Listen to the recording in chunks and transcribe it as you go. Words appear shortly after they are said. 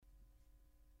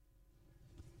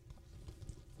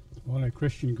Well, a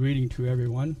Christian greeting to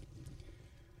everyone.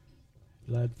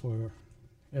 Glad for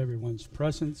everyone's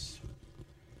presence.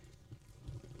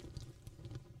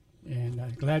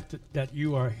 And glad that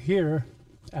you are here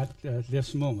at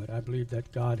this moment. I believe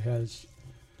that God has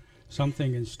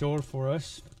something in store for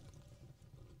us.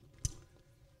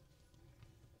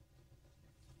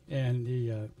 And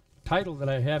the title that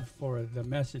I have for the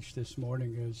message this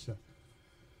morning is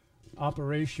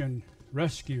Operation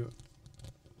Rescue.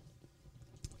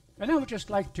 And I would just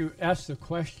like to ask the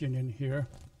question in here,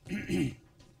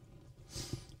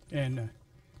 and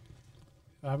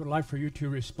I would like for you to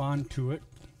respond to it.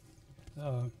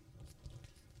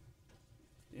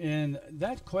 And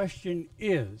that question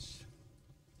is,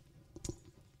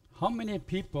 how many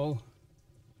people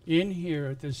in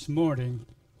here this morning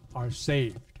are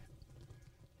saved?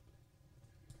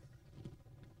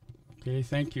 Okay,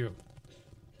 thank you.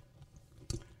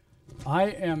 I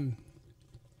am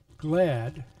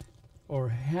glad or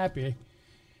happy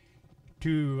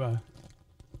to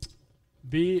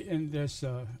be in this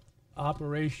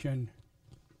Operation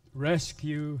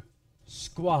Rescue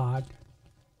Squad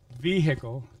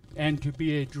vehicle and to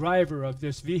be a driver of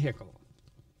this vehicle.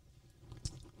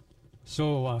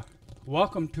 So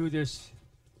welcome to this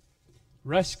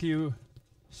rescue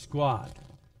squad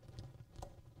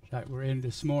that we're in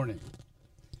this morning.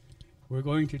 We're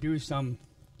going to do some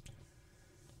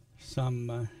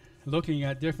looking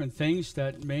at different things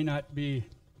that may not be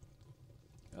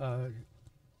the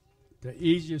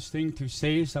easiest thing to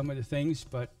say, some of the things,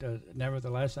 but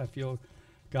nevertheless, I feel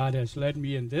God has led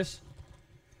me in this.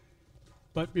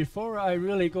 But before I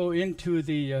really go into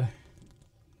the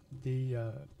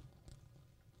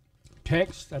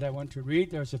text that I want to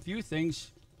read, there's a few things,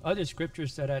 other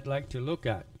scriptures that I'd like to look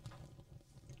at.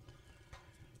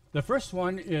 The first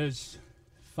one is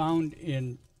found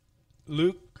in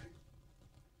Luke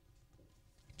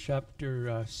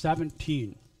chapter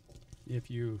 17,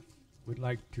 if you would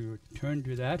like to turn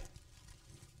to that.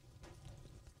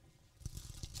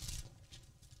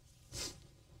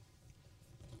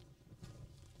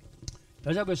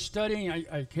 As I was studying,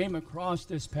 I came across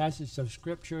this passage of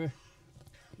Scripture,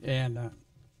 and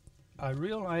I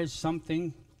realized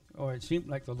something, or it seemed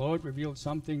like the Lord revealed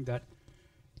something that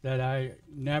I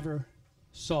never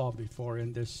saw before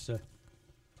in this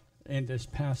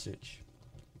passage.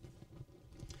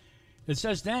 It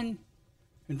says, then,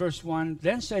 in verse 1,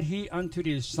 then said he unto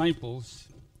the disciples,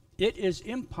 it is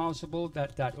impossible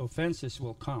that offenses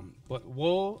will come, but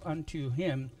woe unto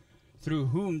him through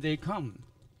whom they come.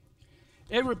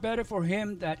 It were better for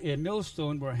him that a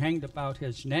millstone were hanged about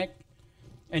his neck,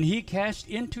 and he cast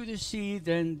into the sea,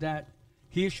 than that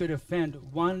he should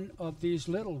offend one of these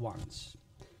little ones.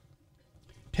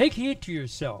 Take heed to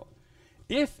yourself.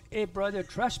 If a brother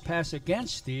trespass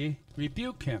against thee,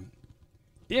 rebuke him.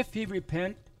 If he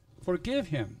repent, forgive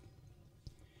him.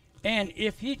 And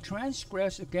if he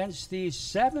transgress against thee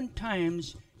 7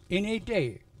 times in a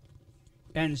day,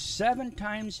 and 7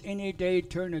 times in a day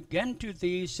turn again to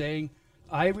thee, saying,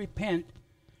 I repent,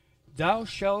 thou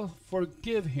shalt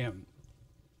forgive him.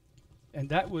 And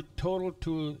that would total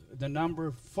to the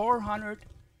number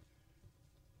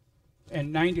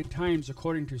 490 times,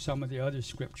 according to some of the other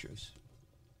scriptures,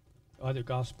 other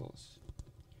gospels.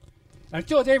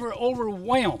 Until they were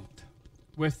overwhelmed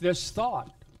with this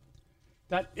thought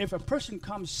that if a person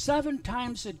comes 7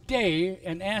 times a day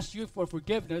and asks you for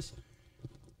forgiveness,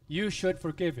 you should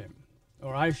forgive him,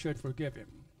 or I should forgive him.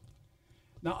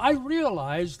 Now, I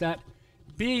realize that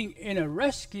being in a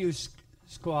rescue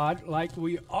squad like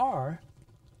we are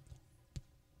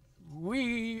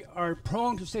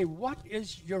prone to say, what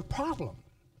is your problem?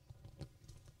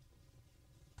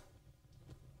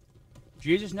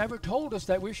 Jesus never told us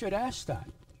that we should ask that.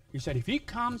 He said, if he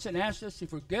comes and asks us to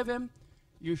forgive him,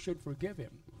 you should forgive him.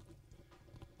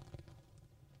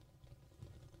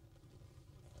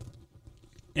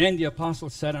 And the apostle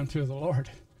said unto the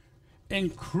Lord,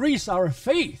 increase our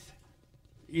faith.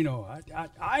 You know,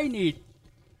 I need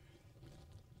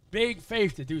big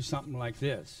faith to do something like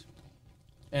this.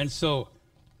 And so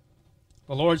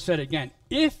the Lord said again,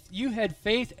 if you had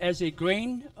faith as a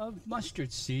grain of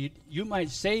mustard seed, you might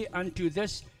say unto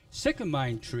this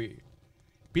sycamore tree,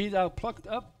 be thou plucked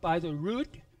up by the root,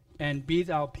 and be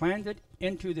thou planted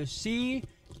into the sea,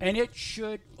 and it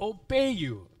should obey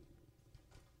you.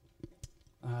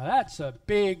 That's a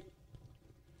big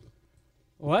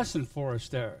lesson for us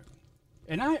there.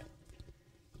 And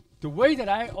the way that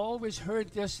I always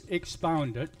heard this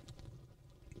expounded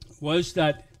was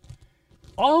that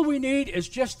all we need is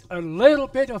just a little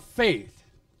bit of faith,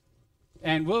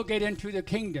 and we'll get into the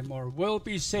kingdom, or we'll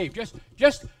be saved.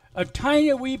 Just a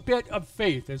tiny wee bit of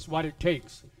faith is what it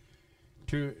takes.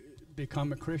 to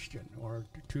become a Christian or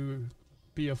to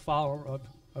be a follower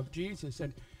of Jesus.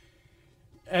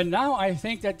 And now I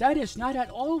think that is not at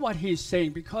all what he's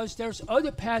saying, because there's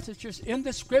other passages in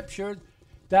the scripture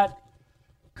that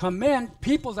commend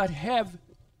people that have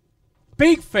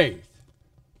big faith,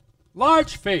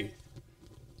 large faith,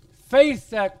 faith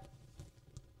that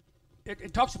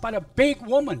it talks about a big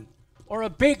woman or a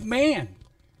big man.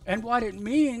 And what it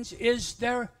means is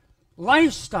their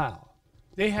lifestyle.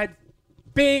 They had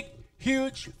big,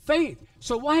 huge faith.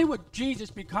 So why would Jesus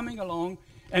be coming along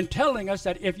and telling us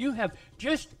that if you have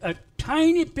just a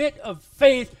tiny bit of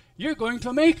faith, you're going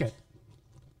to make it?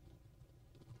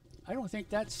 I don't think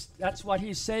that's what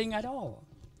he's saying at all.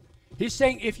 He's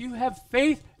saying if you have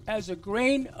faith as a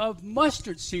grain of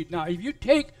mustard seed. Now, if you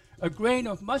take a grain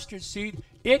of mustard seed,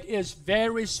 it is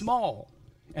very small.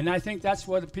 And I think that's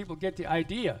where the people get the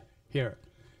idea here.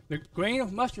 The grain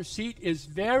of mustard seed is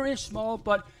very small,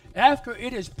 but after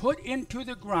it is put into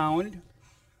the ground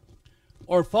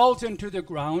or falls into the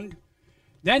ground,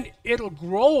 then it'll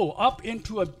grow up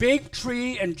into a big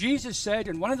tree. And Jesus said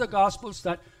in one of the Gospels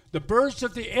that the birds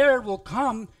of the air will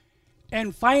come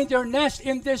and find their nest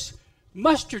in this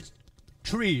mustard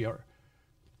tree or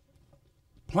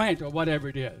plant or whatever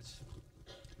it is.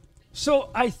 So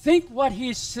I think what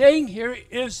he's saying here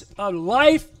is a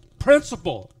life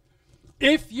principle.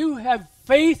 If you have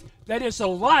faith that is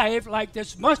alive, like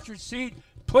this mustard seed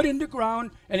put in the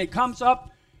ground, and it comes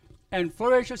up and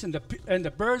flourishes, and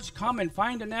the birds come and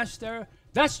find a nest there,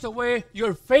 that's the way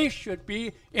your faith should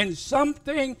be in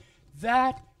something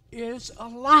that is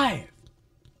alive.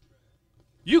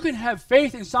 You can have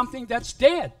faith in something that's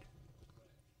dead,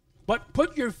 but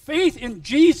put your faith in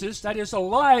Jesus that is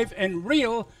alive and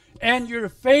real, and your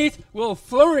faith will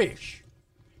flourish.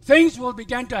 Things will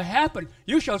begin to happen.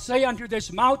 You shall say unto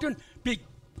this mountain, be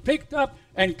picked up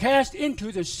and cast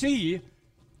into the sea,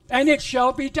 and it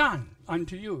shall be done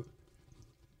unto you.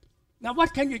 Now,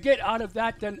 what can you get out of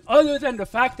that then, other than the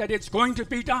fact that it's going to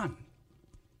be done?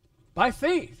 By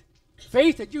faith.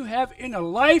 Faith that you have in a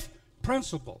life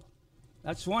principle.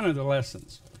 That's one of the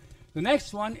lessons. The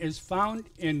next one is found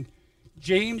in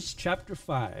James chapter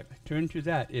 5. Turn to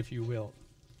that, if you will.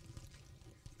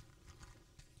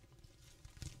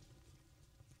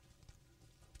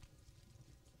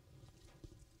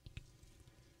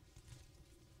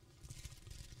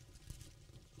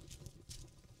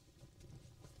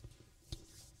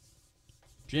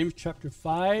 James chapter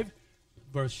 5,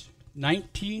 verse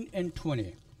 19 and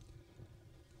 20.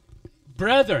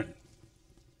 Brethren,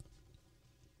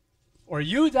 or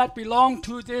you that belong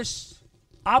to this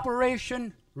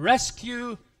Operation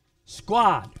Rescue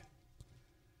Squad,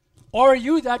 or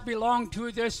you that belong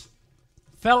to this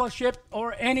fellowship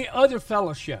or any other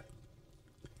fellowship,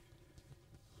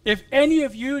 if any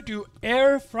of you do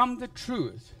err from the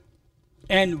truth,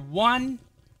 and one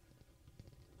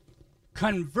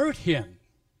convert him,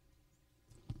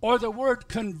 or the word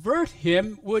convert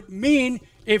him would mean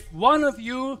if one of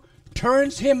you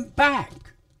turns him back.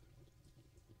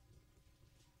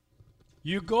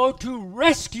 You go to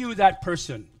rescue that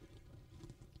person.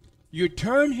 You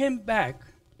turn him back.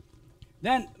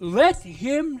 Then let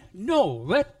him know,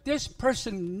 let this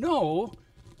person know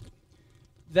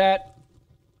that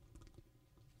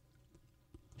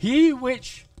he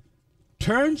which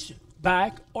turns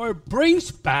back or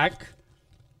brings back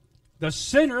the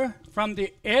sinner from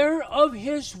the error of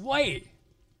his way.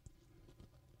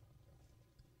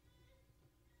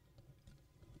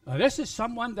 Now, this is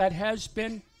someone that has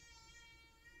been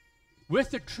with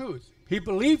the truth. He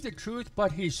believed the truth,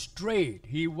 but he strayed.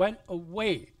 He went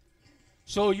away.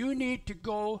 So you need to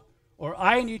go, or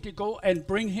I need to go and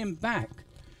bring him back.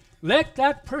 Let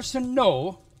that person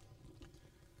know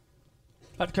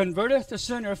that converteth the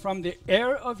sinner from the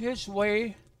error of his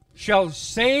way shall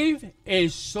save a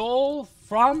soul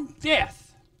from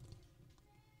death.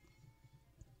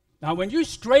 Now, when you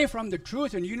stray from the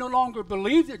truth and you no longer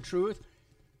believe the truth,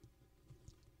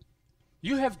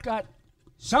 you have got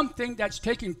something that's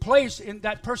taking place in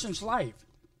that person's life,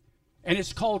 and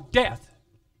it's called death.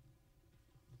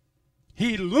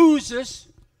 He loses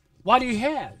what he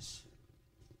has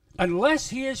unless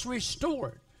he is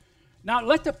restored. Now,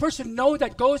 let the person know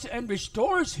that goes and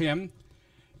restores him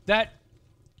that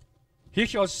he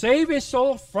shall save his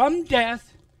soul from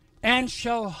death and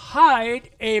shall hide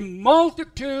a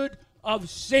multitude of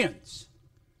sins.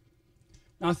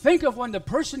 Now think of when the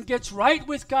person gets right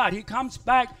with God. He comes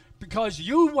back because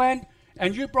you went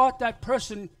and you brought that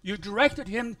person, you directed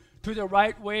him to the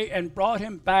right way and brought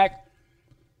him back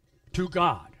to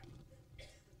God.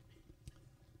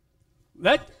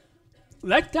 Let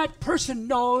let that person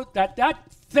know that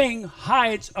that thing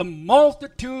hides a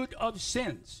multitude of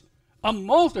sins. A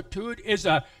multitude is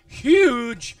a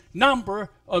huge number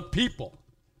of people,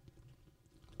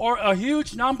 or a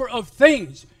huge number of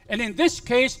things. And in this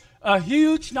case, a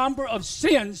huge number of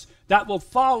sins that will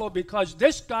follow because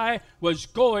this guy was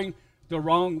going the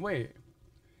wrong way.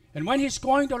 And when he's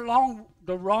going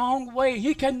the wrong way,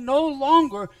 he can no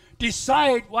longer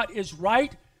decide what is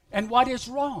right and what is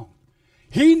wrong.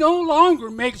 He no longer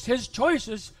makes his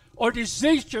choices or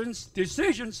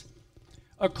decisions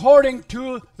according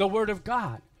to the Word of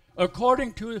God,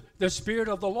 according to the Spirit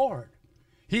of the Lord.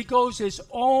 He goes his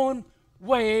own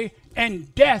way,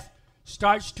 and death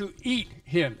starts to eat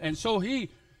him. And so he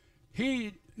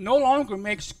no longer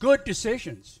makes good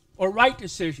decisions or right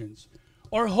decisions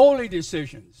or holy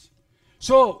decisions.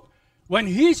 So when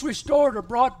he's restored or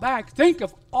brought back, think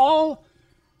of all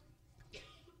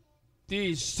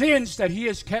these sins that he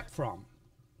has kept from.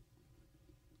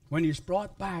 When he's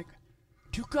brought back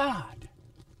to God,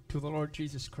 to the Lord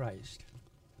Jesus Christ.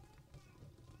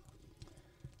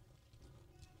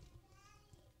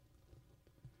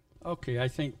 Okay, I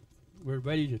think we're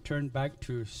ready to turn back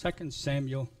to 2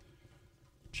 Samuel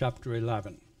chapter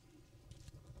 11.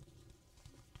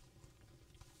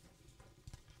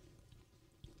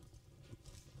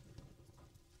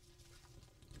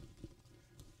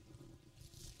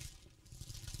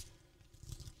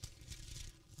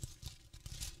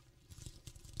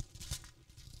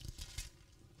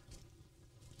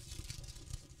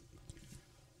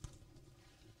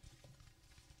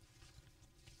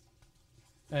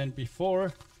 And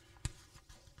before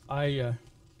I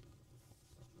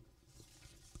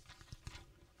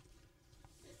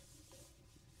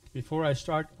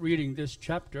start reading this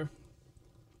chapter,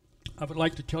 I would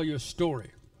like to tell you a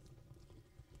story.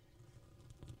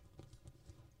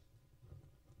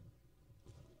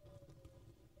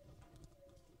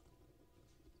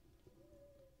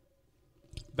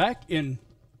 Back in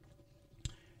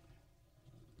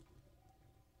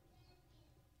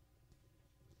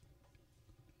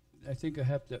I think I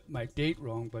have my date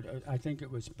wrong, but I think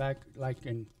it was back like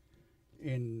in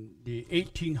the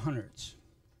 1800s.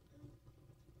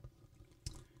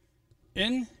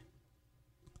 In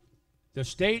the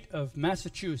state of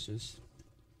Massachusetts,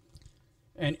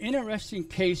 an interesting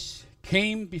case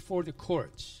came before the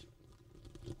courts.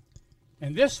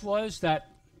 And this was that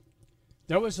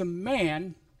there was a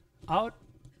man out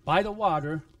by the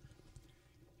water.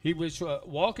 He was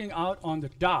walking out on the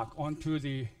dock onto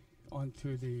the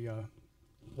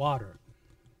water.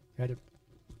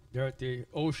 There at the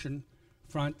ocean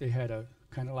front, they had a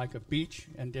kind of like a beach,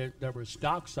 and there were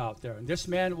docks out there. And this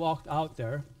man walked out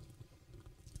there.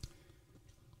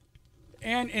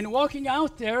 And in walking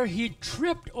out there, he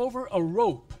tripped over a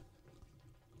rope.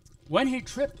 When he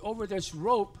tripped over this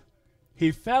rope,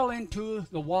 he fell into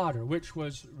the water, which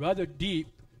was rather deep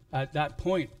at that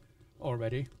point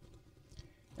already.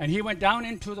 And he went down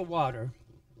into the water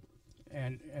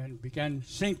and began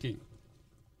sinking.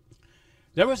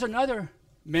 There was another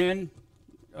man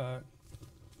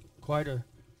quite a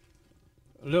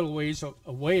little ways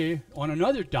away on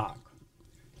another dock,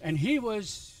 and he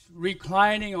was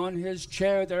reclining on his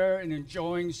chair there and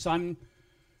enjoying sunning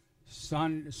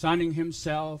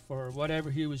himself or whatever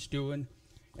he was doing.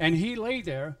 And he lay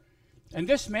there, and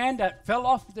this man that fell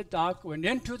off the dock went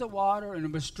into the water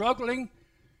and was struggling,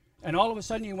 and all of a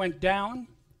sudden he went down.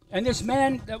 And this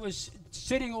man that was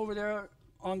sitting over there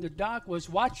on the dock was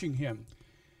watching him.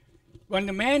 When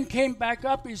the man came back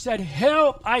up, he said,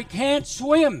 "Help, I can't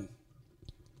swim."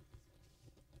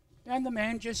 And the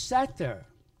man just sat there.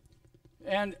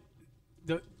 And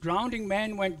the drowning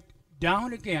man went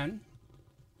down again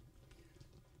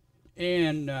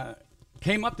and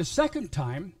came up the second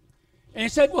time. And he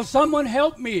said, "Will someone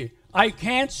help me? I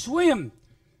can't swim."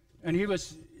 And he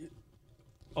was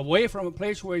away from a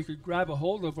place where he could grab a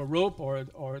hold of a rope or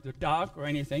the dock or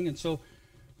anything. And so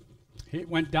he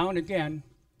went down again,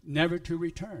 never to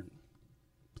return.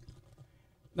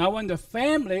 Now, when the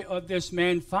family of this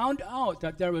man found out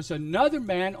that there was another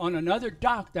man on another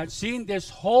dock that seen this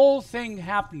whole thing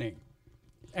happening,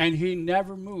 and he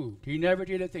never moved, he never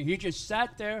did a thing. He just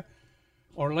sat there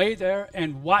or lay there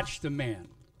and watched the man.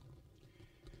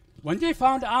 When they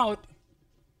found out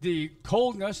the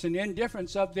coldness and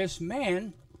indifference of this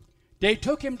man, they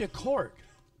took him to court.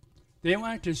 They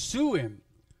wanted to sue him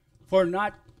for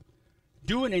not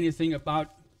doing anything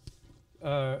about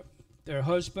their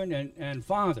husband and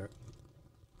father.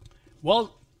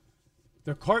 Well,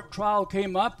 the court trial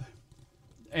came up,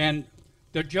 and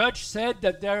the judge said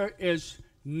that there is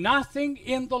nothing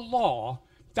in the law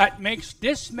that makes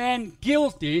this man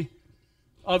guilty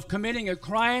of committing a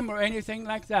crime or anything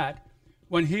like that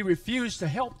when he refused to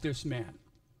help this man.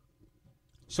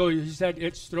 So he said,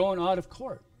 it's thrown out of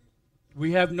court.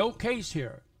 We have no case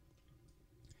here.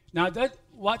 Now, that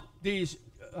what the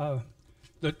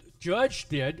judge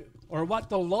did, or what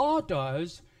the law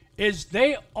does, is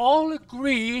they all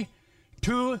agree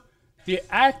to the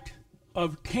act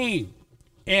of Cain.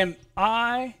 Am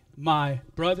I my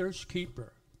brother's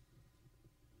keeper?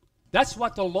 That's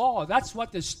what the law, that's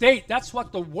what the state, that's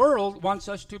what the world wants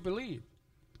us to believe.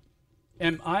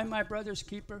 Am I my brother's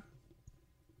keeper?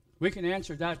 We can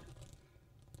answer that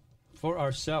for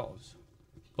ourselves.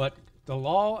 But the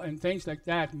law and things like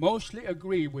that mostly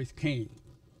agree with Cain.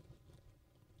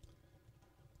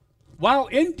 While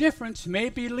indifference may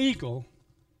be legal,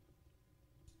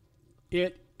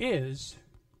 it is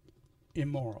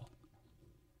immoral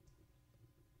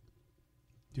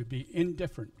to be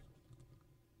indifferent.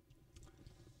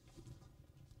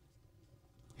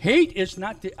 Hate is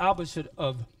not the opposite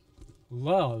of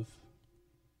love.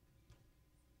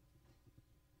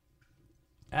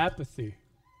 Apathy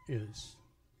is.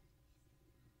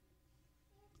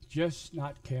 Just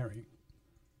not caring.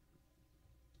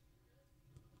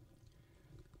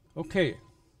 Okay.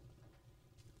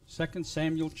 2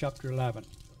 Samuel chapter 11.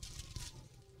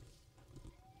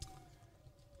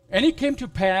 And it came to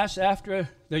pass after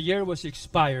the year was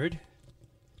expired,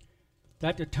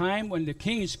 that the time when the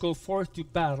kings go forth to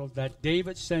battle, that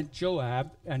David sent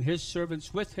Joab and his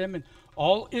servants with him and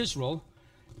all Israel,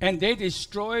 and they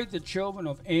destroyed the children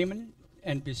of Ammon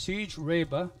and besieged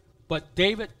Rabbah, but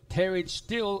David tarried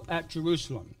still at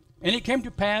Jerusalem. And it came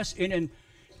to pass in an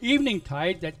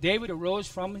eventide that David arose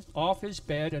from off his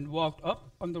bed and walked up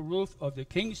on the roof of the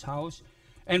king's house,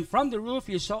 and from the roof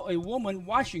he saw a woman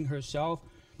washing herself,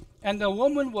 and the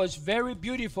woman was very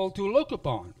beautiful to look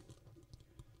upon.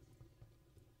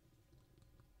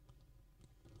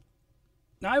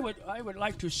 Now, I would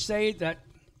like to say that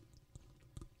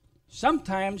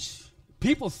sometimes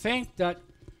people think that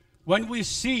when we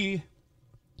see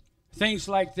things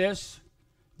like this,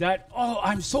 that, oh,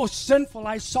 I'm so sinful,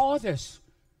 I saw this.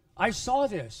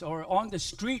 Or on the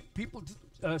street, people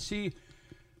see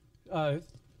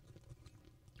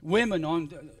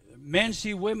men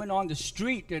see women on the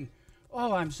street, and,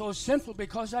 oh, I'm so sinful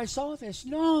because I saw this.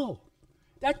 No,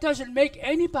 that doesn't make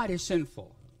anybody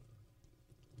sinful.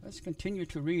 Let's continue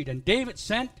to read. And David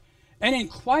sent and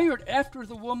inquired after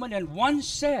the woman, and one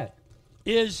said,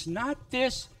 is not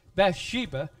this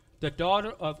Bathsheba, the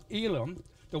daughter of Elam,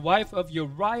 the wife of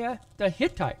Uriah the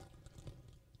Hittite?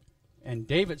 And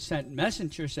David sent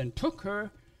messengers and took her,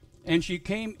 and she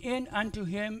came in unto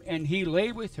him, and he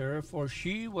lay with her, for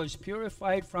she was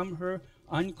purified from her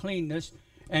uncleanness,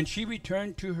 and she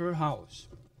returned to her house.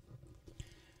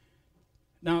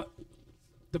 Now,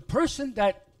 the person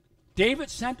that David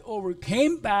sent over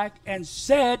came back and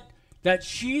said that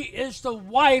she is the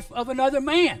wife of another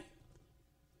man.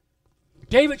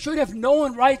 David should have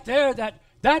known right there that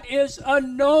that is a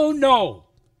no-no.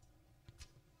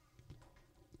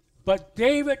 But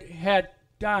David had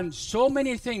done so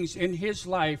many things in his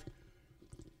life.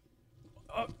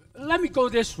 Let me go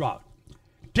this route.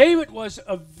 David was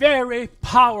a very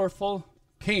powerful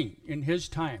king in his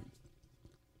time.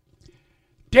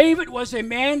 David was a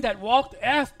man that walked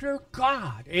after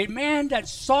God, a man that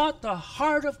sought the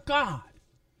heart of God.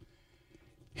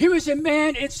 He was a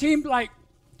man, it seemed like,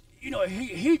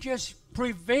 he just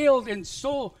prevailed in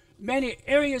so many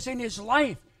areas in his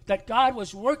life that God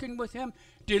was working with him,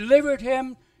 delivered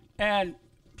him, and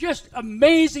just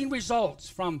amazing results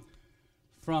from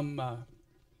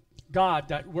God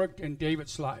that worked in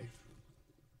David's life.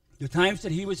 The times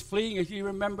that he was fleeing, if you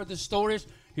remember the stories,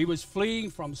 he was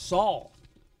fleeing from Saul.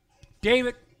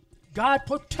 God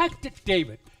protected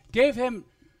David, gave him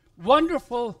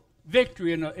wonderful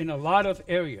victory in a lot of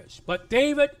areas. But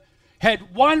David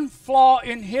had one flaw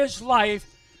in his life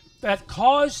that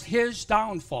caused his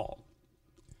downfall.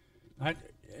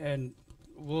 And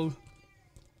we'll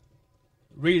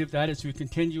read of that as we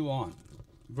continue on.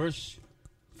 Verse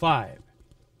 5.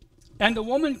 And the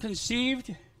woman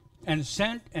conceived and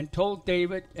sent and told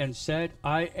David and said,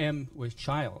 I am with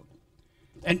child.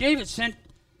 And David sent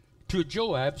to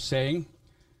Joab, saying,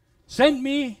 send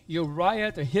me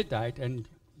Uriah the Hittite. And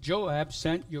Joab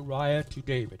sent Uriah to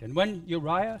David. And when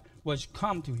Uriah was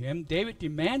come to him, David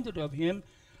demanded of him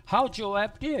how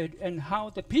Joab did, and how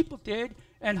the people did,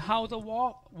 and how the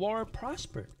war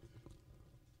prospered.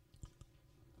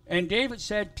 And David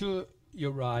said to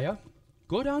Uriah,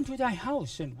 go down to thy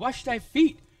house and wash thy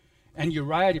feet. And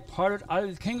Uriah departed out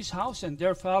of the king's house, and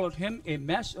there followed him a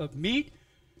mess of meat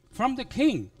from the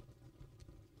king.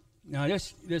 Now,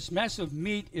 this mess of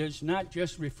meat is not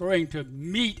just referring to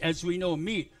meat as we know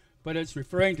meat, but it's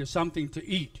referring to something to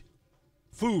eat,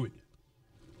 food.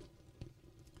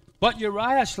 But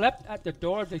Uriah slept at the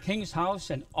door of the king's house,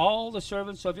 and all the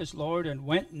servants of his lord, and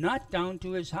went not down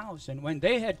to his house. And when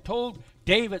they had told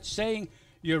David, saying,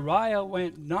 Uriah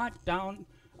went not down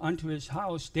unto his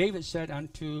house, David said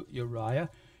unto Uriah,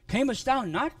 Camest thou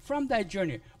not from thy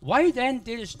journey? Why then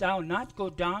didst thou not go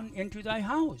down into thy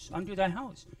house, unto thy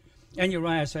house? And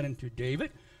Uriah said unto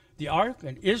David, The ark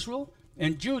and Israel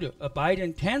and Judah abide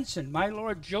in tents, and my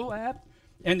lord Joab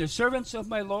and the servants of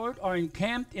my lord are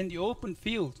encamped in the open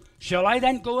fields. Shall I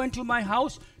then go into my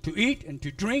house to eat and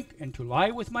to drink and to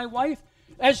lie with my wife?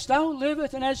 As thou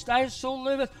livest and as thy soul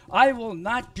liveth, I will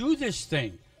not do this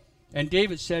thing. And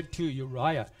David said to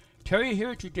Uriah, Tarry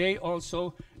here today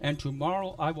also, and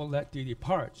tomorrow I will let thee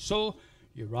depart. So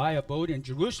Uriah abode in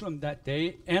Jerusalem that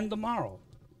day and the morrow.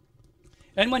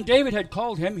 And when David had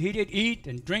called him, he did eat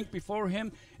and drink before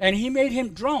him, and he made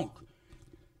him drunk.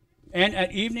 And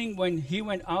at evening, when he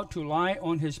went out to lie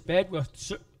on his bed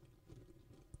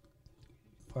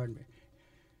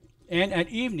And at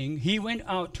evening he went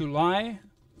out to lie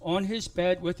on his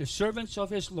bed with the servants of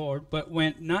his lord, but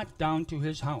went not down to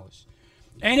his house.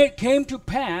 And it came to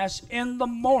pass in the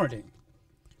morning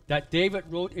that David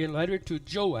wrote a letter to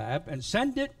Joab, and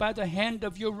sent it by the hand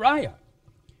of Uriah.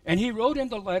 And he wrote in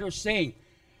the letter, saying,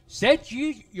 Set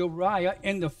ye Uriah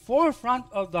in the forefront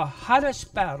of the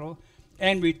hottest battle,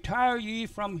 and retire ye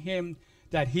from him,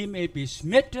 that he may be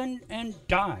smitten and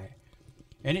die.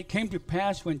 And it came to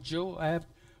pass, when Joab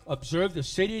observed the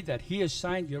city, that he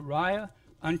assigned Uriah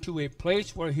unto a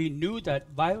place where he knew that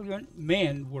valiant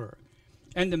men were.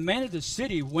 And the men of the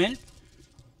city went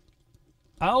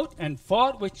out and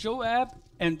fought with Joab,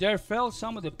 and there fell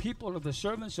some of the people of the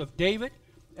servants of David,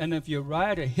 and of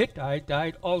Uriah the Hittite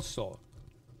died also.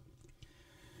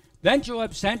 Then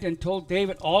Joab sent and told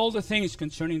David all the things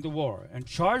concerning the war, and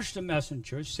charged the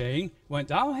messengers, saying, When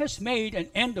thou hast made an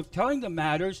end of telling the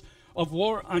matters of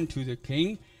war unto the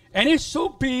king, and it so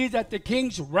be that the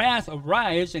king's wrath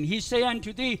arise, and he say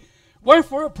unto thee,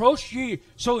 Wherefore approach ye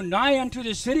so nigh unto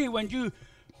the city when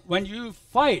you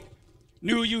fight?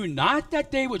 Knew you not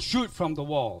that they would shoot from the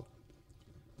wall?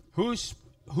 Who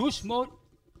smote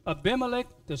Abimelech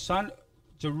the son of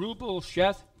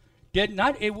Jerubbaal-Sheth? Did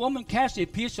not a woman cast a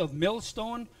piece of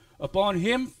millstone upon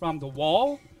him from the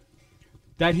wall,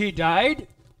 that he died?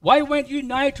 Why went you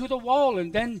nigh to the wall?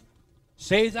 And then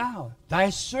say thou, Thy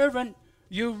servant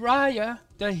Uriah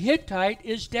the Hittite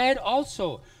is dead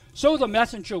also. So the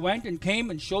messenger went and came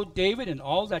and showed David and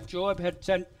all that Joab had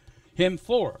sent him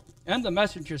for. And the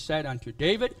messenger said unto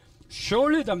David,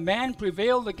 Surely the man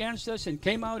prevailed against us, and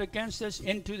came out against us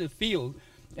into the field,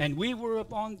 and we were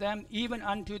upon them even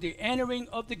unto the entering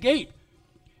of the gate.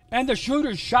 And the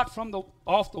shooters shot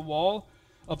off the wall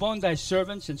upon thy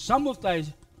servants, and some of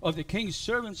the king's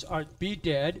servants be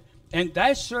dead, and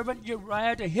thy servant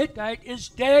Uriah the Hittite is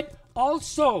dead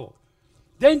also.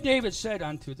 Then David said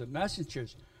unto the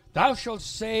messengers, Thou shalt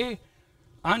say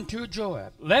unto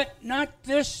Joab, Let not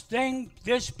this thing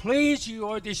displease you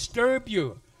or disturb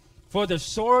you, for the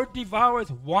sword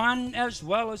devoureth one as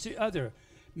well as the other.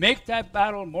 Make that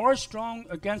battle more strong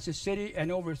against the city,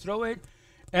 and overthrow it,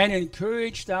 and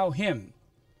encourage thou him.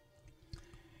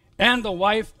 And the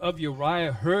wife of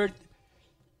Uriah heard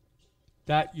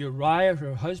that Uriah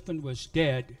her husband was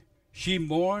dead. She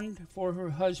mourned for her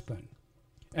husband.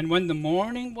 And when the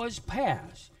mourning was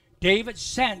past, David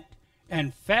sent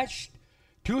and fetched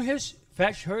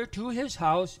her to his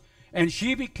house, and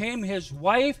she became his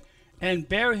wife, and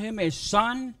bare him a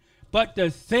son. But the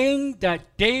thing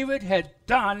that David had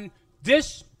done,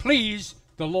 this pleased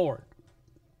the Lord.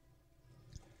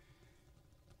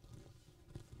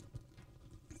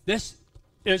 This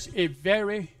is a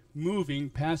very moving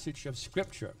passage of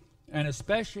Scripture, and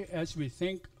especially as we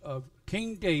think of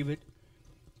King David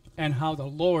and how the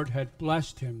Lord had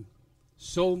blessed him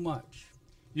so much.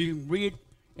 You can read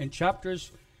in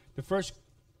the first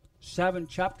 7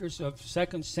 chapters of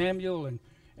 2 Samuel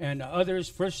and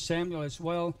others, 1 Samuel as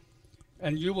well,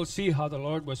 and you will see how the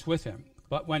Lord was with him.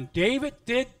 But when David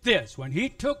did this, when he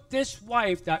took this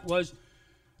wife that was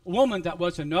a woman that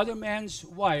was another man's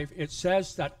wife, it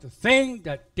says that the thing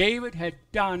that David had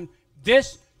done,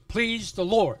 this pleased the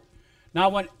Lord. Now,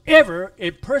 whenever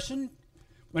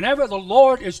the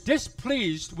Lord is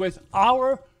displeased with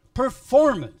our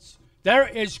performance, there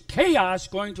is chaos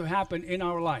going to happen in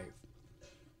our life.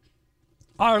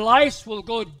 Our lives will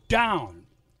go down,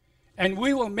 and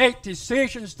we will make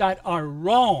decisions that are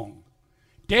wrong.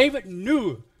 David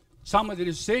knew some of the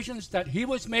decisions that he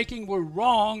was making were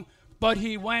wrong, but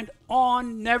he went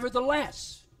on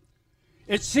nevertheless.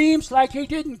 It seems like he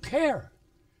didn't care.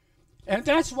 And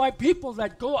that's why people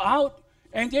that go out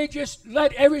and they just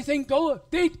let everything go,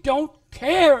 they don't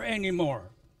care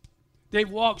anymore. They've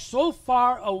walked so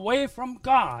far away from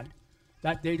God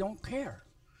that they don't care.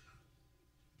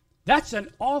 That's an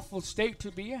awful state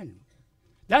to be in.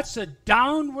 That's a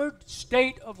downward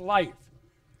state of life.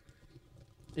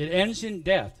 It ends in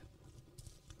death.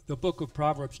 The book of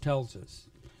Proverbs tells us.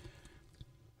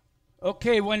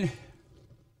 Okay, when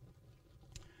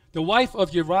the wife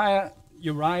of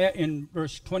Uriah in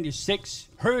verse 26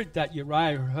 heard that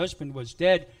Uriah, her husband, was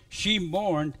dead, she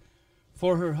mourned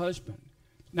for her husband.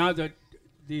 Now,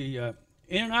 the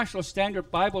International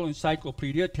Standard Bible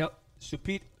Encyclopedia,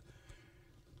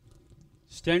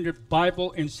 Standard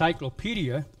Bible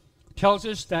Encyclopedia tells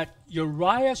us that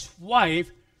Uriah's wife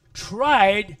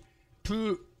tried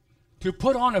to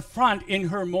put on a front in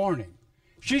her mourning.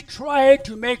 She tried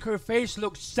to make her face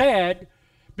look sad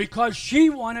because she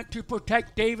wanted to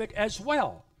protect David as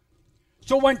well.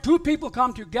 So when two people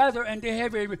come together and they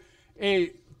have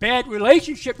a bad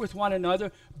relationship with one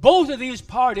another, both of these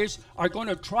parties are going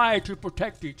to try to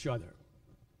protect each other.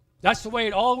 That's the way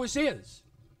it always is.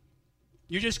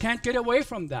 You just can't get away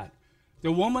from that.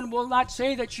 The woman will not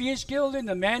say that she is guilty, and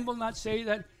the man will not say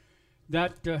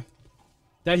that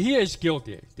he is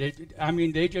guilty.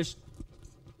 They just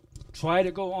try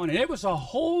to go on. And it was a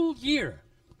whole year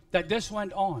that this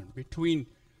went on between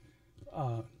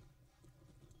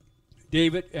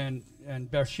David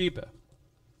and Bathsheba.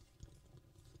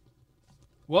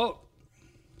 Well,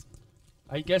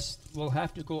 I guess we'll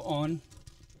have to go on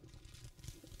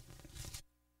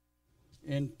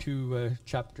into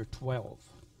chapter 12.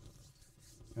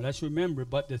 And let's remember,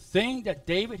 but the thing that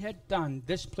David had done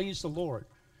displeased the Lord.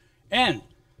 And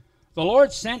the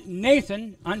Lord sent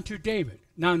Nathan unto David.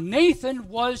 Now, Nathan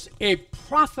was a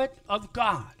prophet of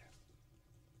God.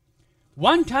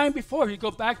 One time before, if you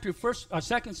go back to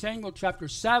 2 Samuel chapter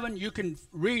 7, you can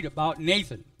read about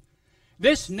Nathan.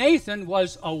 This Nathan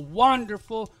was a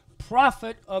wonderful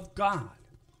prophet of God.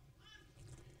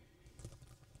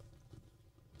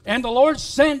 And the Lord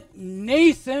sent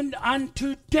Nathan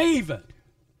unto David.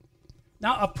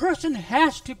 Now, a person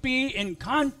has to be in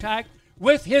contact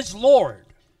with his Lord.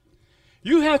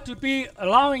 You have to be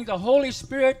allowing the Holy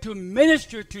Spirit to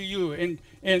minister to you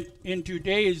in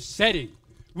today's setting.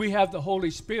 We have the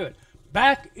Holy Spirit.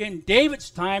 Back in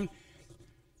David's time,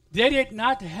 they did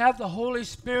not have the Holy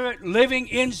Spirit living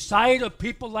inside of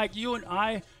people like you and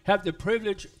I have the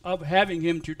privilege of having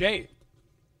him today.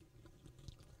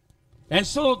 And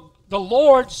so the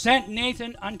Lord sent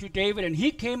Nathan unto David, and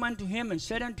he came unto him and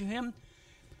said unto him,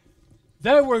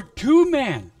 there were two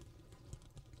men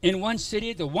in one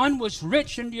city. The one was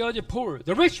rich and the other poor.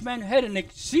 The rich man had an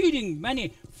exceeding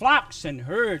many flocks and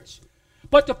herds,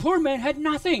 but the poor man had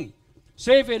nothing,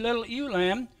 save a little ewe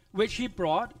lamb, which he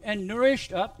brought and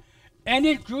nourished up, and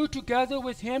it grew together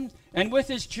with him and with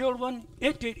his children.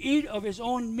 It did eat of his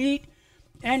own meat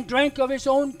and drank of his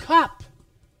own cup,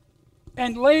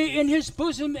 and lay in his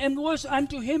bosom, and was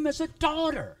unto him as a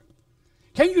daughter.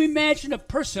 Can you imagine a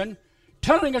person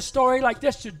telling a story like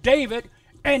this to David,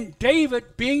 and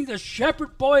David, being the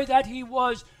shepherd boy that he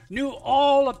was, knew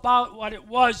all about what it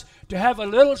was to have a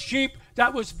little sheep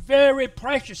that was very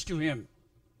precious to him.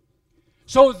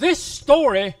 So this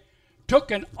story took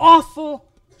an awful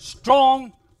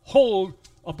strong hold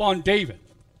upon David.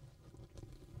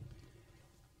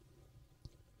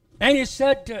 And he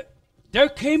said, there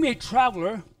came a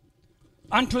traveler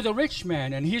unto the rich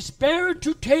man, and he spared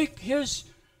to take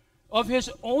of his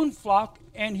own flock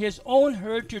and his own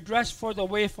herd to dress for the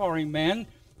wayfaring man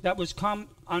that was come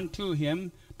unto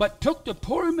him, but took the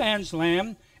poor man's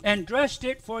lamb and dressed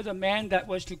it for the man that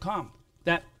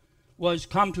was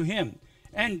come to him.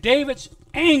 And David's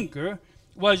anger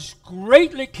was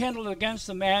greatly kindled against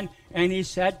the man, and he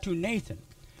said to Nathan,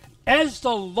 as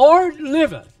the Lord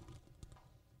liveth,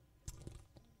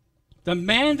 the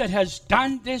man that has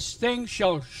done this thing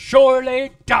shall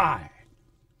surely die.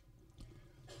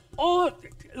 Oh,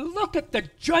 look at the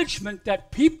judgment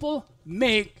that people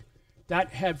make that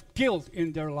have guilt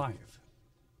in their life.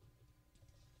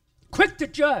 Quick to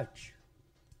judge.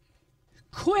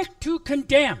 Quick to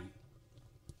condemn.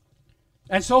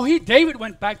 And so David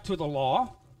went back to the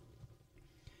law,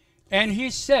 and he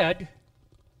said,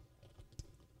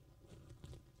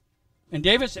 and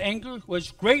David's anger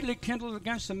was greatly kindled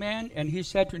against the man, and he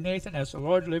said to Nathan, as the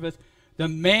Lord liveth, the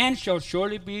man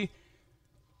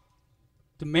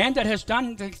that has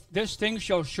done this thing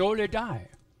shall surely die.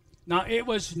 Now, it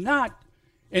was not,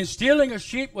 in stealing a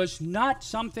sheep was not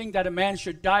something that a man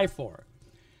should die for.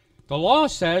 The law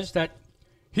says that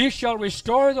he shall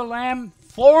restore the lamb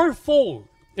fourfold.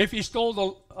 If he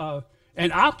stole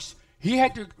an ox, he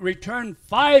had to return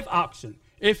 5 oxen.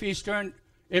 If he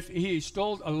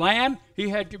stole a lamb, he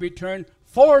had to return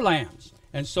 4 lambs.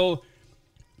 And so,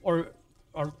 or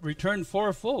return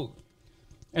fourfold.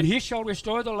 And he shall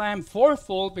restore the lamb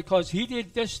fourfold because he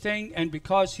did this thing and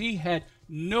because he had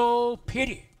no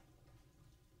pity.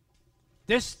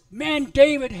 This man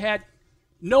David had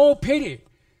no pity.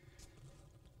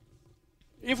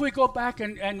 If we go back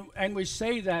and we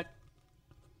say that,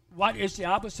 what is the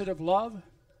opposite of love?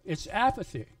 It's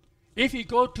apathy. If you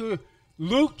go to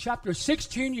Luke chapter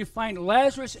 16, you find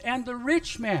Lazarus and the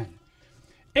rich man.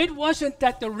 It wasn't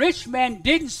that the rich man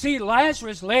didn't see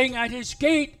Lazarus laying at his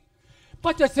gate,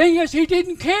 but the thing is he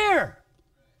didn't care.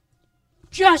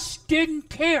 Just didn't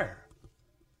care.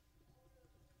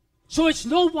 So it's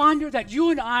no wonder that you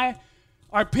and I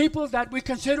are people that we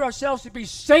consider ourselves to be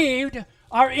saved,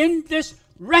 are in this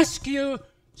rescue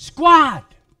squad.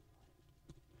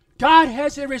 God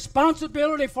has a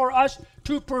responsibility for us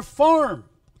to perform.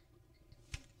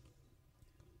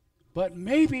 But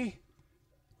maybe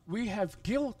we have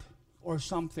guilt or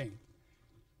something.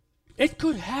 It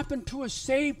could happen to a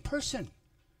saved person.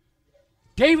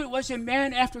 David was a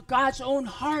man after God's own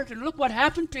heart, and look what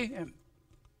happened to him.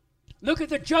 Look at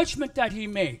the judgment that he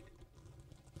made.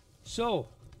 So,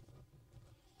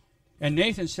 and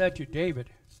Nathan said to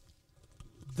David,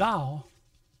 "Thou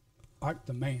art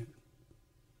the man."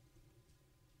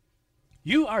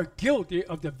 You are guilty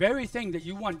of the very thing that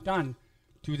you want done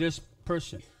to this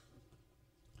person.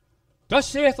 Thus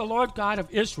saith the Lord God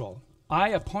of Israel, I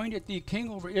appointed thee king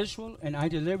over Israel, and I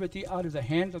delivered thee out of the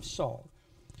hand of Saul.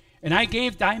 And I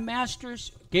gave thee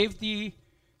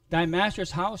thy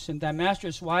master's house and thy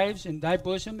master's wives in thy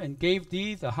bosom, and gave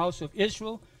thee the house of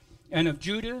Israel and of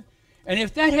Judah. And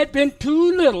if that had been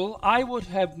too little, I would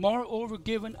have moreover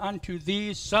given unto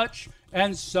thee such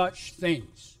and such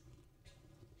things.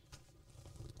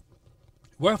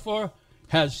 Wherefore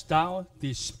hast thou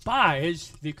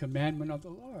despised the commandment of the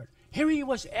Lord? Here he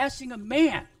was asking a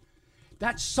man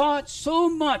that sought so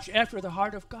much after the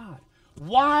heart of God.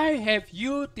 Why have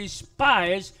you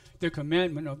despised the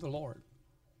commandment of the Lord?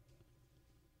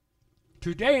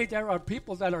 Today there are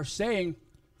people that are saying,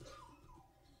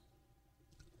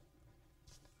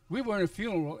 we were in a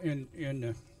funeral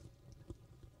in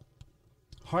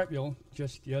Hartville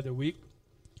just the other week,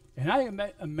 and I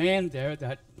met a man there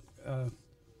that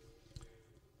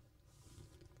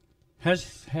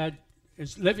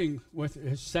is living with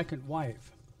his second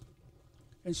wife.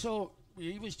 And so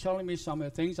he was telling me some of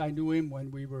the things. I knew him when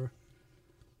we were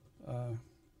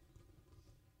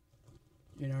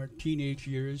in our teenage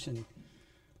years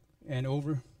and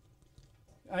over.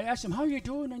 I asked him, how are you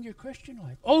doing in your Christian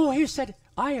life? Oh, he said,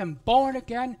 I am born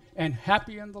again and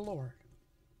happy in the Lord.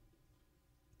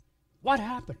 What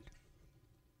happened?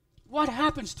 What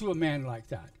happens to a man like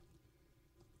that?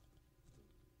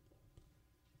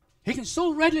 He can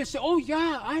so readily say, oh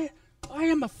yeah, I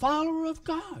am a follower of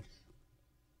God.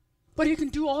 But he can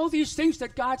do all these things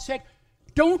that God said,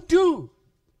 don't do.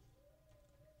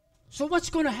 So what's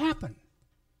going to happen?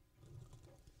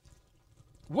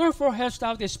 Wherefore hast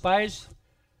thou despised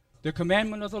the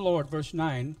commandment of the Lord, verse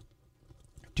 9,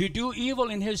 to do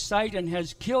evil in his sight, and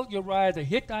has killed Uriah the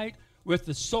Hittite with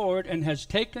the sword, and has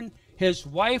taken his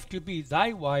wife to be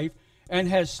thy wife, and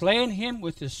has slain him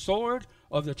with the sword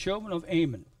of the children of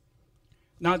Ammon.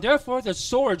 Now therefore the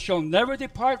sword shall never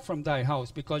depart from thy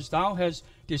house, because thou hast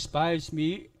despised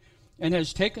me, and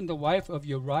hast taken the wife of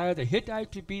Uriah the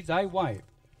Hittite to be thy wife.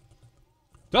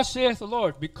 Thus saith the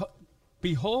Lord,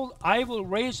 behold, I will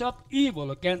raise up evil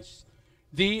against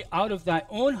thee out of thy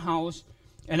own house,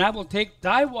 and I will take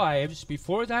thy wives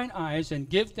before thine eyes, and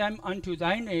give them unto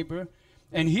thy neighbor,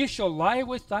 and he shall lie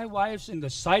with thy wives in the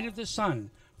sight of the sun,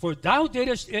 for thou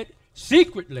didst it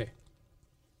secretly.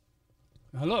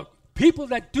 Now look, people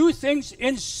that do things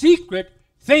in secret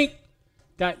think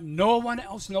that no one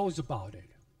else knows about it.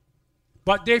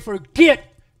 But they forget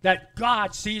that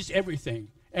God sees everything.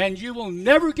 And you will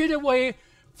never get away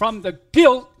from the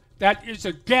guilt that is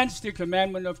against the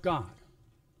commandment of God.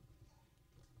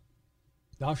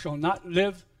 Thou shalt not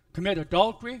commit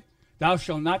adultery. Thou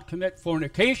shalt not commit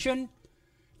fornication.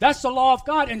 That's the law of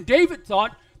God. And David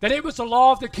thought that it was the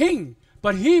law of the king.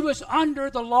 But he was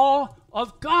under the law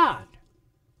of God,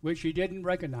 which he didn't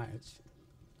recognize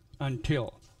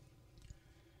until.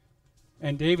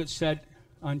 And David said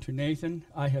unto Nathan,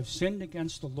 I have sinned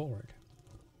against the Lord.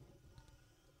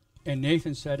 And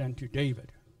Nathan said unto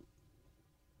David,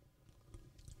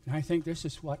 and I think this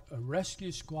is what a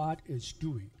rescue squad is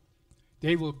doing.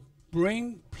 They will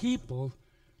bring people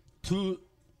to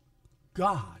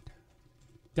God,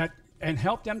 and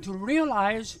help them to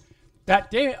realize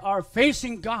that they are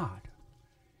facing God.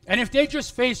 And if they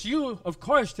just face you, of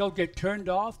course, they'll get turned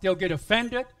off, they'll get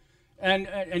offended, and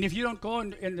if you don't go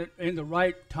in the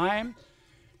right time.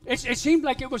 It seemed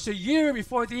like it was a year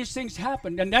before these things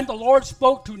happened, and then the Lord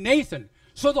spoke to Nathan.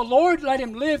 So the Lord let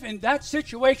him live in that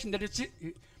situation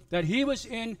that he was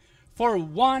in for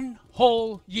 1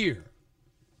 whole year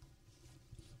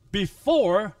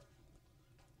before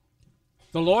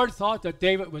the Lord thought that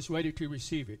David was ready to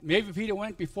receive it. Maybe if he'd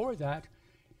went before that.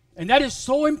 And that is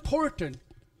so important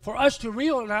for us to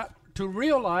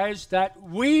realize that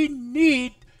we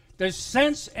need the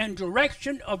sense and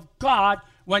direction of God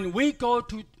when we go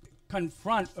to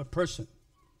confront a person.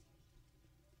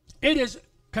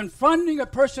 Confronting a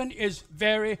person is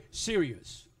very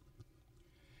serious.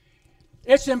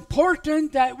 It's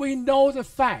important that we know the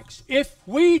facts. If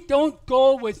we don't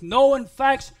go with known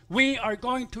facts, we are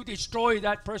going to destroy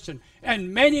that person.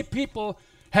 And many people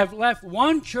have left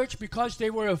one church because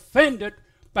they were offended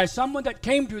by someone that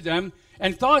came to them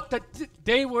and thought that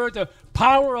they were the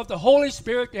power of the Holy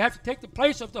Spirit. They have to take the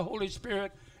place of the Holy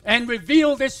Spirit and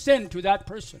reveal this sin to that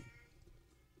person.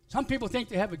 Some people think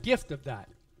they have a gift of that.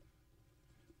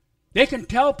 They can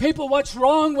tell people what's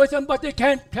wrong with them, but they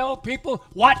can't tell people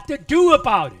what to do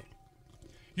about it.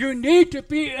 You need to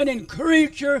be an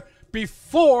encourager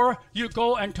before you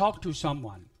go and talk to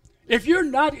someone. If you're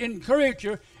not an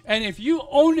encourager, and if you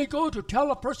only go to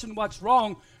tell a person what's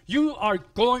wrong, you are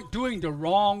doing the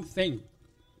wrong thing.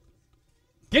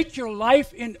 Get your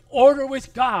life in order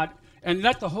with God and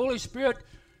let the Holy Spirit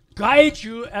guide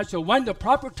you as to when the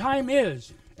proper time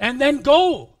is, and then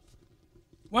go.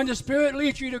 When the Spirit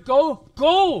leads you to go,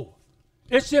 go.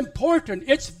 It's important.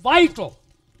 It's vital.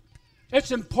 It's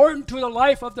important to the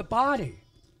life of the body.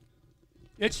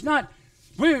 It's not,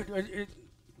 we're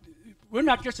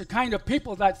not just the kind of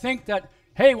people that think that,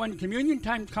 hey, when communion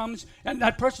time comes and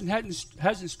that person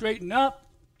hasn't straightened up,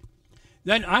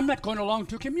 then I'm not going along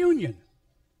to communion.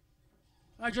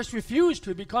 I just refuse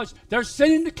to because there's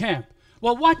sin in the camp.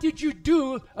 Well, what did you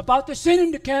do about the sin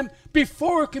in the camp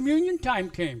before communion time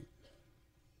came?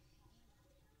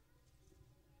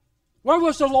 Where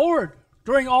was the Lord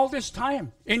during all this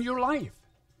time in your life?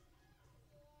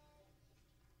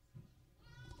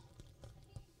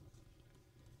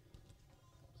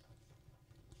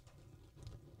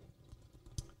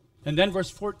 And then verse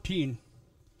 13.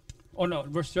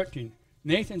 Verse 13.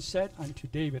 Nathan said unto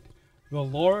David, the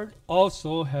Lord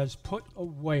also has put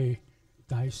away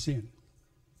thy sin.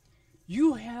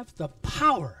 You have the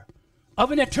power of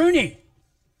an attorney.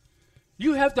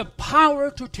 You have the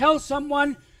power to tell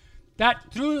someone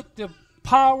that through the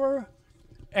power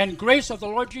and grace of the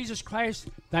Lord Jesus Christ,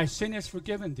 thy sin is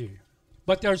forgiven thee.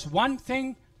 But there's one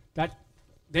thing that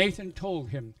Nathan told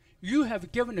him. You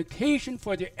have given occasion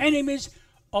for the enemies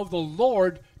of the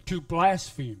Lord to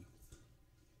blaspheme.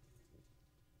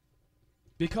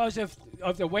 Because of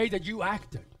the way that you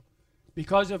acted.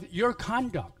 Because of your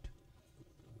conduct.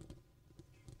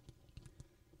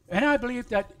 And I believe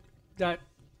that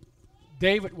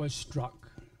David was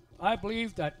struck. I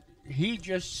believe that he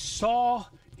just saw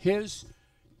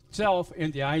himself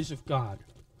in the eyes of God.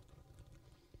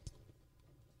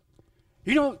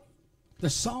 You know, the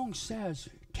song says,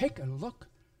 take a look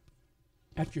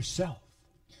at yourself.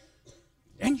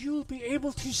 And you'll be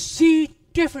able to see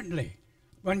differently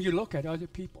when you look at other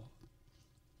people.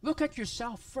 Look at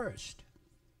yourself first.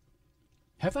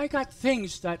 Have I got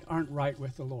things that aren't right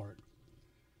with the Lord?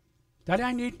 That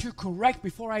I need to correct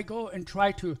before I go and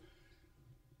try to.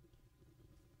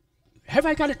 Have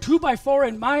I got a 2x4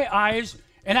 in my eyes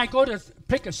and I go to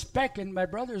pick a speck in my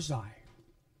brother's eye?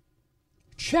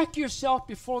 Check yourself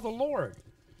before the Lord.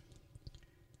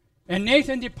 And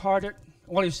Nathan departed.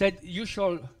 Well, he said, you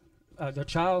shall, the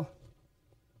child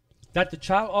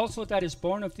also that is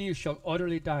born of thee shall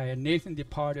utterly die. And Nathan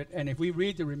departed. And if we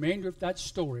read the remainder of that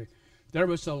story, there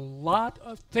was a lot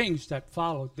of things that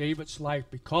followed David's life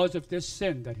because of this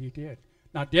sin that he did.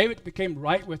 Now, David became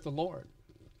right with the Lord.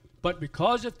 But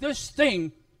because of this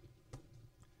thing,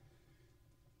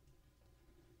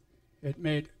 it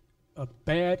made a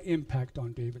bad impact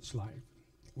on David's life.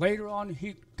 Later on,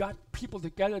 he got people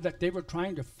together that they were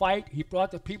trying to fight. He brought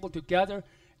the people together,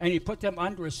 and he put them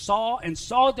under a saw and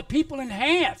sawed the people in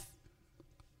half.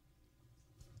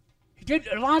 He did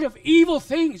a lot of evil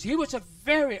things. He was a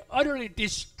very utterly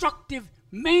destructive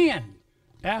man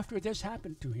after this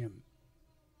happened to him.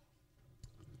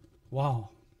 Wow.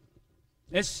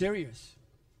 It's serious.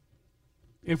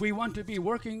 If we want to be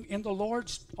working on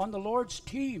the Lord's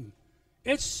team,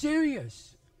 it's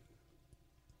serious.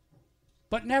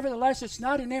 But nevertheless, it's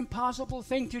not an impossible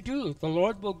thing to do. The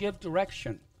Lord will give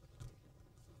direction.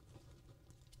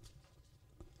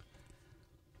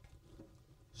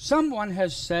 Someone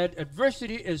has said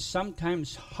adversity is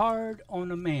sometimes hard on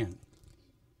a man.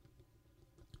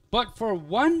 But for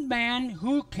one man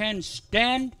who can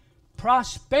stand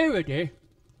prosperity,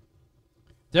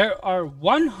 there are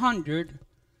 100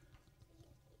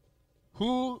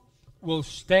 who will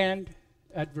stand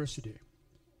adversity.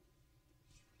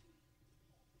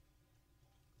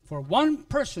 For one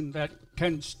person that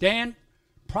can stand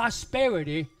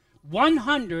prosperity,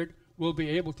 100 will be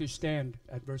able to stand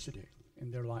adversity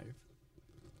in their life.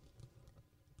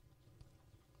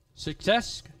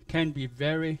 Success can be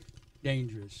very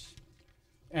dangerous.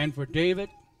 And for David,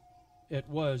 it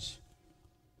was.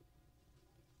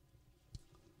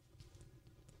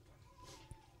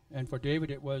 And for David,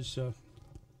 it was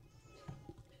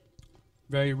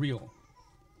very real.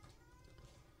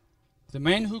 The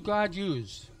man who God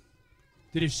used,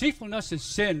 the deceitfulness of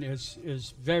sin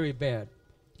is very bad.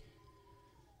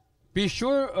 Be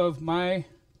sure of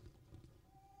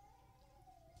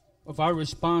our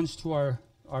response to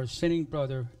our sinning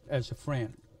brother as a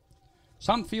friend.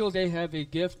 Some feel they have a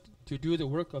gift to do the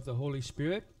work of the Holy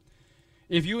Spirit.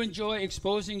 If you enjoy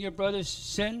exposing your brother's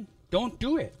sin, don't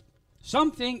do it.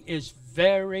 Something is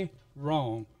very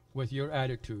wrong with your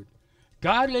attitude.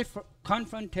 Godly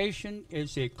confrontation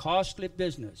is a costly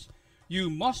business. You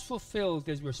must fulfill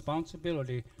this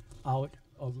responsibility out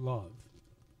of love.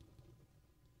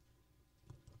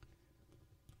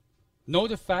 Know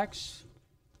the facts,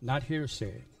 not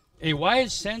hearsay. A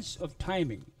wise sense of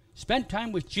timing. Spend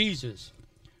time with Jesus.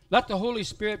 Let the Holy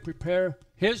Spirit prepare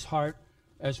his heart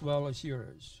as well as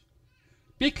yours.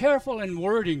 Be careful in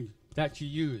wording that you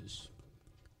use.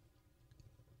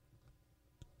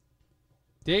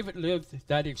 David lived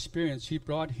that experience. He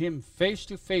brought him face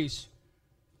to face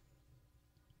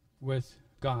with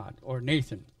God, or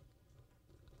Nathan.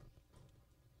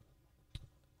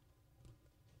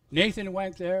 Nathan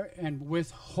went there, and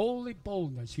with holy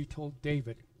boldness, he told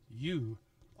David, "You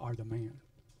are the man."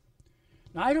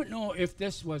 Now, I don't know if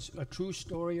this was a true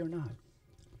story or not.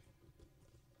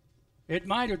 It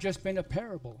might have just been a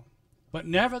parable. But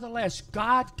nevertheless,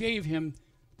 God gave him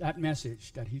that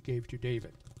message that he gave to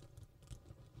David.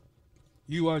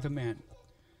 You are the man.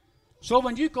 So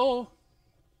when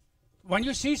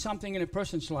you see something in a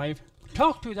person's life,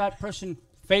 talk to that person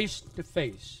face to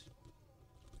face.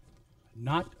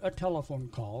 Not a telephone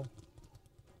call.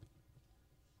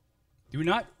 Do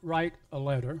not write a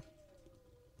letter.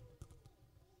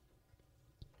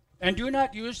 And do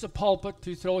not use the pulpit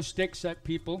to throw sticks at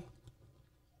people.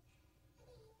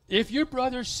 If your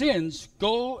brother sins,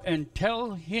 go and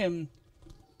tell him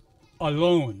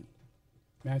alone.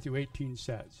 Matthew 18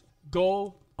 says,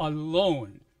 go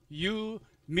alone. You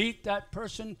meet that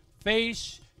person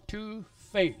face to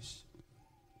face.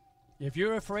 If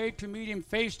you're afraid to meet him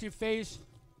face to face,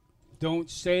 don't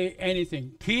say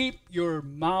anything. Keep your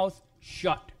mouth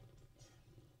shut.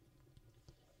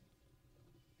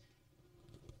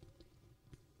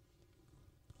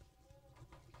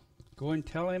 Go and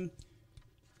tell him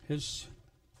his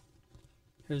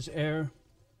error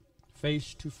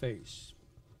face to face,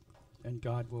 and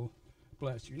God will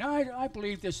bless you. Now, I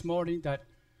believe this morning that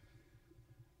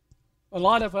a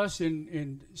lot of us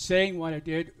in saying what I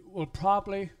did will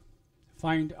probably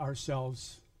find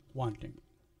ourselves wanting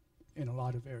in a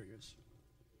lot of areas.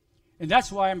 And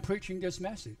that's why I'm preaching this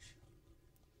message.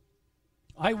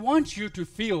 I want you to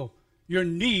feel your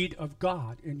need of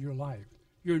God in your life,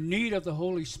 your need of the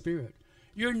Holy Spirit,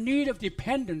 your need of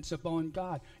dependence upon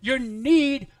God, your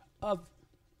need of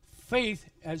faith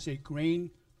as a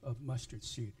grain of mustard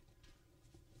seed,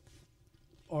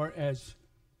 or as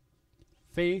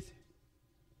faith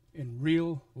in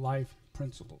real life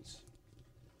principles.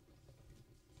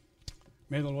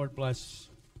 May the Lord bless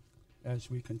as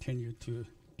we continue to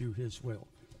do his will.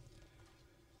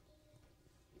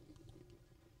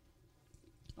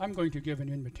 I'm going to give an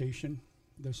invitation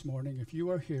this morning. If you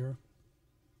are here,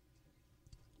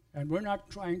 and we're not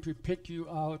trying to pick you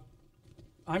out,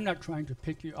 I'm not trying to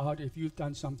pick you out if you've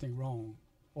done something wrong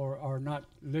or are not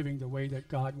living the way that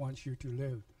God wants you to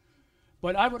live.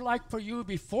 But I would like for you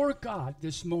before God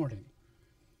this morning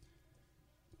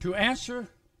to answer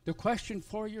the question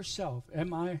for yourself,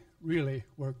 am I really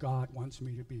where God wants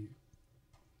me to be?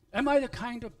 Am I the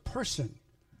kind of person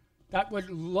that would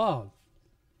love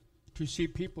to see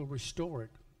people restored?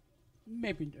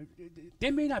 Maybe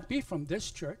they may not be from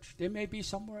this church. They may be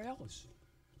somewhere else.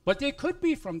 But they could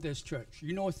be from this church.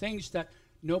 You know, things that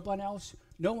no one else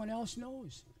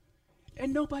knows.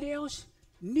 And nobody else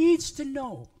needs to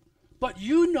know. But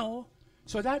you know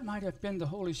So that might have been the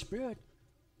Holy Spirit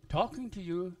talking to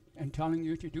you and telling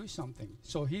you to do something.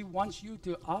 So he wants you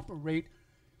to operate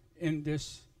in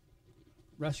this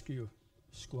rescue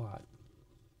squad.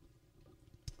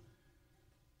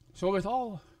 So with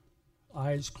all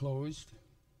eyes closed,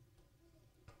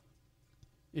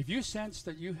 if you sense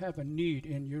that you have a need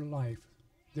in your life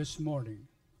this morning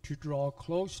to draw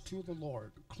close to the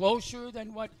Lord, closer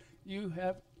than what you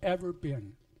have ever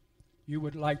been, you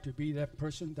would like to be that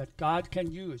person that God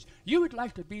can use. You would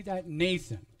like to be that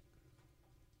Nathan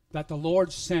that the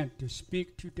Lord sent to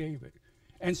speak to David.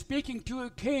 And speaking to a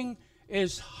king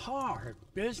is hard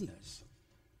business.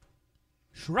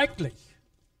 Schrecklich.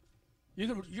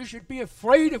 You should be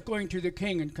afraid of going to the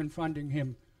king and confronting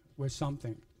him with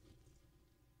something.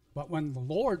 But when the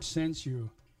Lord sends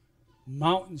you,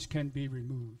 mountains can be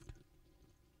removed.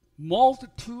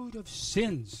 Multitude of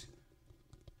sins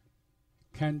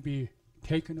can be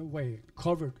taken away,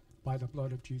 covered by the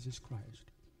blood of Jesus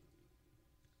Christ.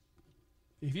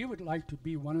 If you would like to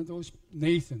be one of those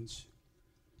Nathans,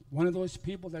 one of those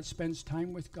people that spends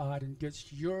time with God and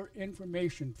gets your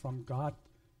information from God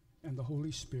and the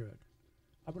Holy Spirit,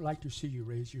 I would like to see you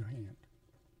raise your hand.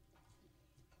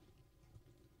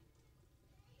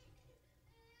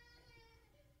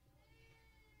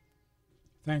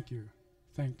 Thank you.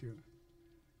 Thank you.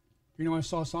 You know, I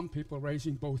saw some people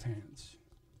raising both hands.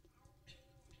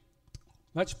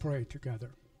 Let's pray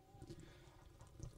together.